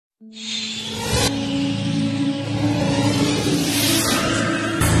We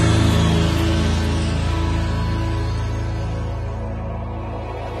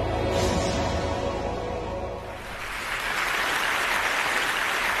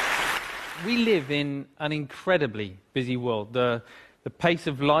live in an incredibly busy world. The pace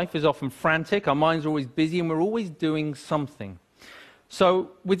of life is often frantic, our minds are always busy, and we're always doing something. So,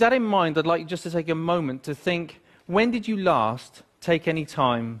 with that in mind, I'd like just to take a moment to think, when did you last take any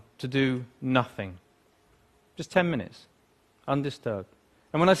time to do nothing? Just 10 minutes, undisturbed.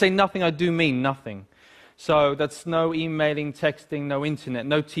 And when I say nothing, I do mean nothing. So that's no emailing, texting, no internet,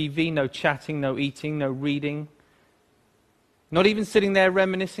 no TV, no chatting, no eating, no reading. Not even sitting there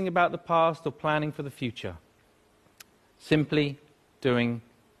reminiscing about the past or planning for the future. Simply doing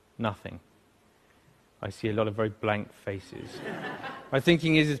nothing. I see a lot of very blank faces. My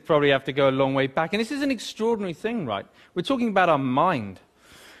thinking is it's probably have to go a long way back. And this is an extraordinary thing, right? We're talking about our mind.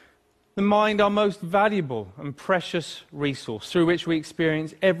 The mind, our most valuable and precious resource through which we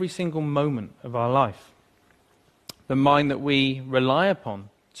experience every single moment of our life. The mind that we rely upon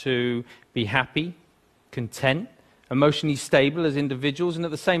to be happy, content, emotionally stable as individuals, and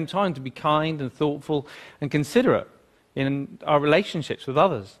at the same time to be kind and thoughtful and considerate in our relationships with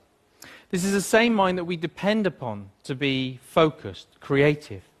others. This is the same mind that we depend upon to be focused,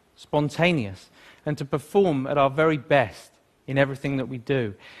 creative, spontaneous, and to perform at our very best in everything that we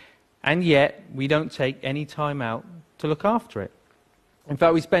do. And yet, we don't take any time out to look after it. In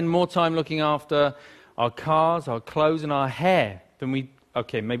fact, we spend more time looking after our cars, our clothes, and our hair than we...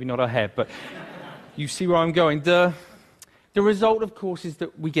 Okay, maybe not our hair, but... You see where I'm going. The result, of course, is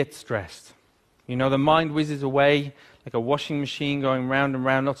that we get stressed. You know, the mind whizzes away like a washing machine going round and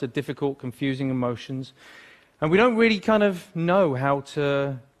round, lots of difficult, confusing emotions. And we don't really kind of know how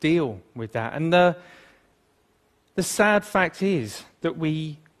to deal with that. And the sad fact is that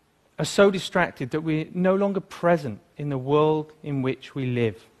we are so distracted that we're no longer present in the world in which we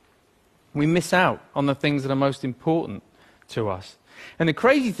live. We miss out on the things that are most important to us. And the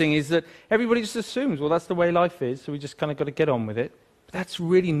crazy thing is that everybody just assumes, well, that's the way life is, so we just kind of got to get on with it. But that's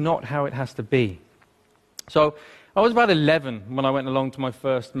really not how it has to be. So I was about 11 when I went along to my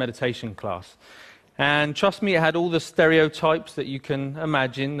first meditation class. And trust me, it had all the stereotypes that you can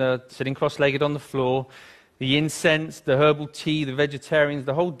imagine, the sitting cross-legged on the floor, the incense, the herbal tea, the vegetarians,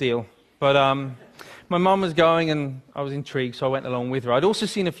 the whole deal. But my mum was going and I was intrigued, so I went along with her. I'd also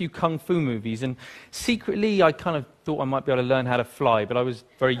seen a few kung fu movies, and secretly I kind of thought I might be able to learn how to fly, but I was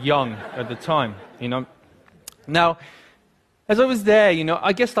very young at the time, you know. Now, as I was there, you know,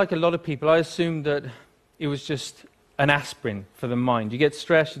 I guess like a lot of people, I assumed that it was just an aspirin for the mind. You get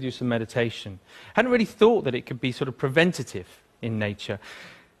stressed, you do some meditation. I hadn't really thought that it could be sort of preventative in nature.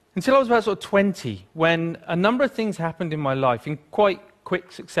 Until I was about sort of 20, when a number of things happened in my life in quite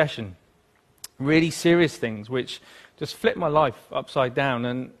quick succession. Really serious things which just flipped my life upside down,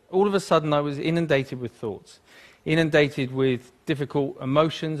 and all of a sudden I was inundated with thoughts, inundated with difficult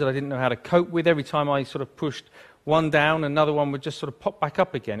emotions that I didn't know how to cope with. Every time I sort of pushed one down, another one would just sort of pop back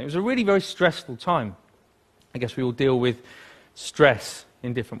up again. It was a really very stressful time. I guess we all deal with stress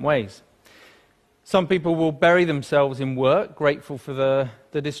in different ways. Some people will bury themselves in work, grateful for the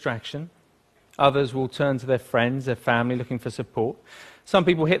distraction. Others will turn to their friends, their family, looking for support. Some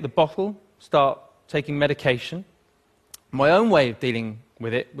people hit the bottle, start taking medication. My own way of dealing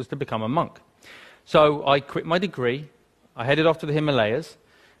with it was to become a monk. So I quit my degree, I headed off to the Himalayas,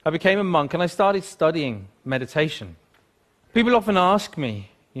 I became a monk, and I started studying meditation. People often ask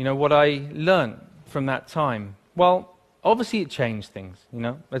me, you know, what I learned from that time. Well, obviously it changed things, you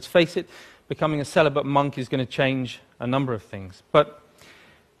know. Let's face it, becoming a celibate monk is going to change a number of things. But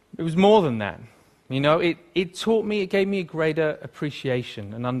it was more than that. You know, it taught me, it gave me a greater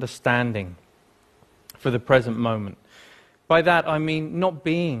appreciation and understanding for the present moment. By that I mean not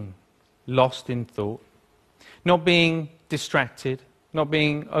being lost in thought, not being distracted, not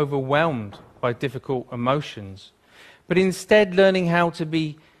being overwhelmed by difficult emotions, but instead learning how to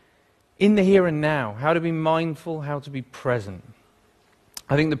be in the here and now, how to be mindful, how to be present.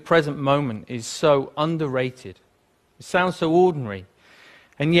 I think the present moment is so underrated. It sounds so ordinary,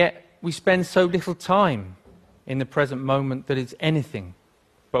 and yet we spend so little time in the present moment that it's anything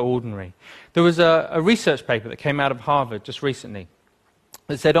but ordinary. There was a research paper that came out of Harvard just recently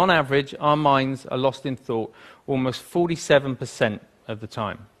that said on average our minds are lost in thought almost 47% of the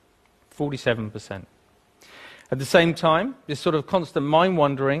time. 47%. At the same time, this sort of constant mind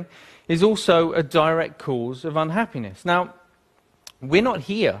wandering is also a direct cause of unhappiness. Now, we're not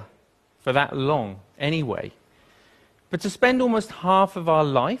here for that long anyway, but to spend almost half of our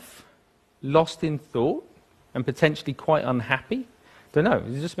life lost in thought and potentially quite unhappy, Don't know.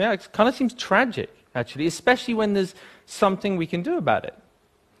 It's just me. It kind of seems tragic, actually, especially when there's something we can do about it.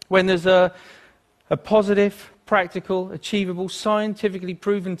 When there's a positive, practical, achievable, scientifically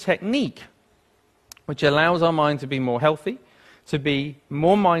proven technique which allows our mind to be more healthy, to be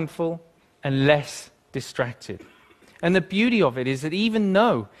more mindful, and less distracted. And the beauty of it is that even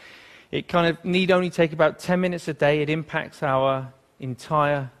though it kind of need only take about 10 minutes a day, it impacts our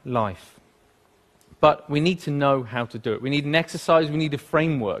entire life. But we need to know how to do it. We need an exercise, we need a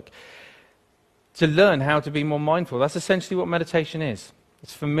framework to learn how to be more mindful. That's essentially what meditation is.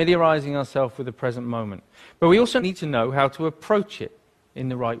 It's familiarizing ourselves with the present moment. But we also need to know how to approach it in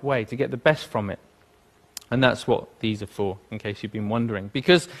the right way, to get the best from it. And that's what these are for, in case you've been wondering.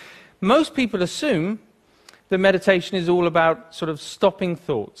 Because most people assume that meditation is all about sort of stopping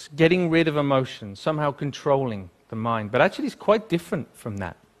thoughts, getting rid of emotions, somehow controlling the mind. But actually it's quite different from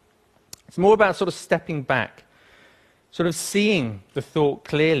that. It's more about sort of stepping back, sort of seeing the thought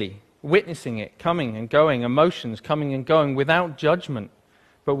clearly, witnessing it coming and going, emotions coming and going without judgment,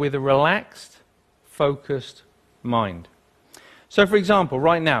 but with a relaxed, focused mind. So for example,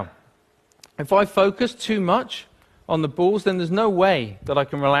 right now, if I focus too much on the balls, then there's no way that I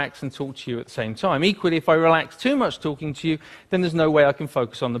can relax and talk to you at the same time. Equally, if I relax too much talking to you, then there's no way I can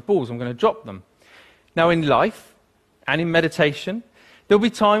focus on the balls. I'm going to drop them. Now in life and in meditation, there'll be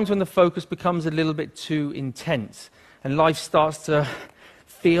times when the focus becomes a little bit too intense and life starts to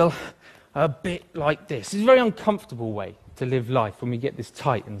feel a bit like this. It's a very uncomfortable way to live life when we get this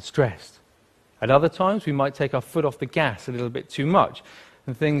tight and stressed. At other times, we might take our foot off the gas a little bit too much,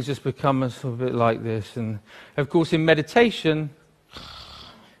 and things just become a little bit like this. And of course, in meditation,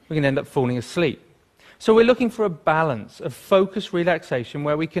 we can end up falling asleep. So we're looking for a balance of focused relaxation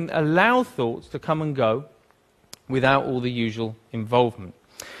where we can allow thoughts to come and go without all the usual involvement.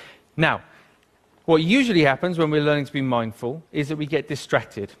 Now, what usually happens when we're learning to be mindful is that we get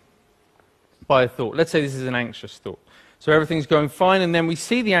distracted by a thought. Let's say this is an anxious thought. So everything's going fine, and then we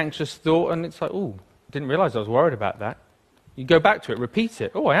see the anxious thought, and it's like, oh, I didn't realize I was worried about that. You go back to it, repeat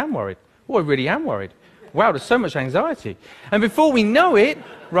it. Oh, I am worried. Oh, I really am worried. Wow, there's so much anxiety. And before we know it,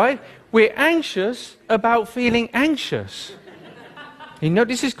 right, we're anxious about feeling anxious. You know,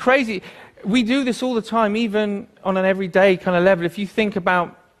 this is crazy. We do this all the time, even on an everyday kind of level. If you think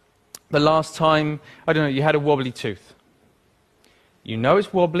about the last time, I don't know, you had a wobbly tooth. You know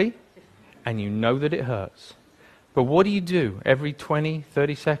it's wobbly, and you know that it hurts. But what do you do every 20,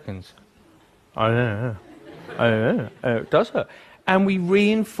 30 seconds? I don't know. It does hurt. And we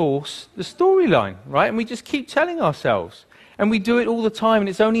reinforce the storyline, right? And we just keep telling ourselves. And we do it all the time. And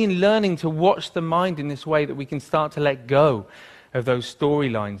it's only in learning to watch the mind in this way that we can start to let go of those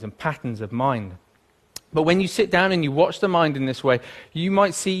storylines and patterns of mind. But when you sit down and you watch the mind in this way, you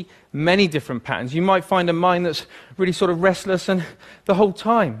might see many different patterns. You might find a mind that's really sort of restless and the whole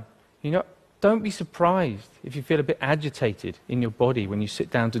time. You know, don't be surprised if you feel a bit agitated in your body when you sit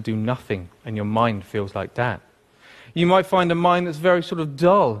down to do nothing and your mind feels like that. You might find a mind that's very sort of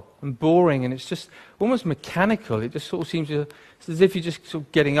dull and boring, and it's just almost mechanical. It just sort of seems to, it's as if you're just sort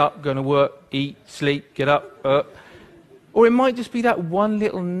of getting up, going to work, eat, sleep, get up. Or it might just be that one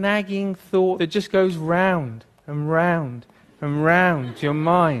little nagging thought that just goes round and round and round to your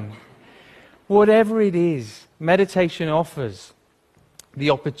mind. Whatever it is, meditation offers the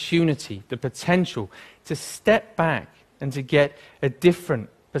opportunity, the potential to step back and to get a different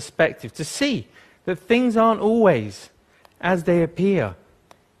perspective, to see that things aren't always as they appear.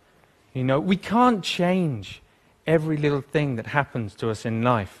 You know, we can't change every little thing that happens to us in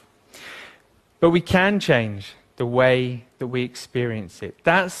life, but we can change the way that we experience it.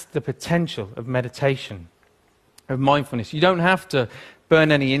 That's the potential of meditation, of mindfulness. You don't have to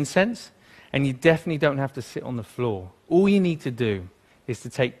burn any incense, and you definitely don't have to sit on the floor. All you need to do is to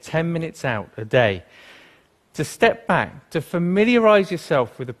take 10 minutes out a day to step back, to familiarize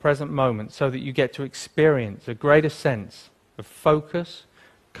yourself with the present moment so that you get to experience a greater sense of focus,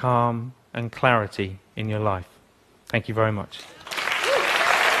 calm, and clarity in your life. Thank you very much.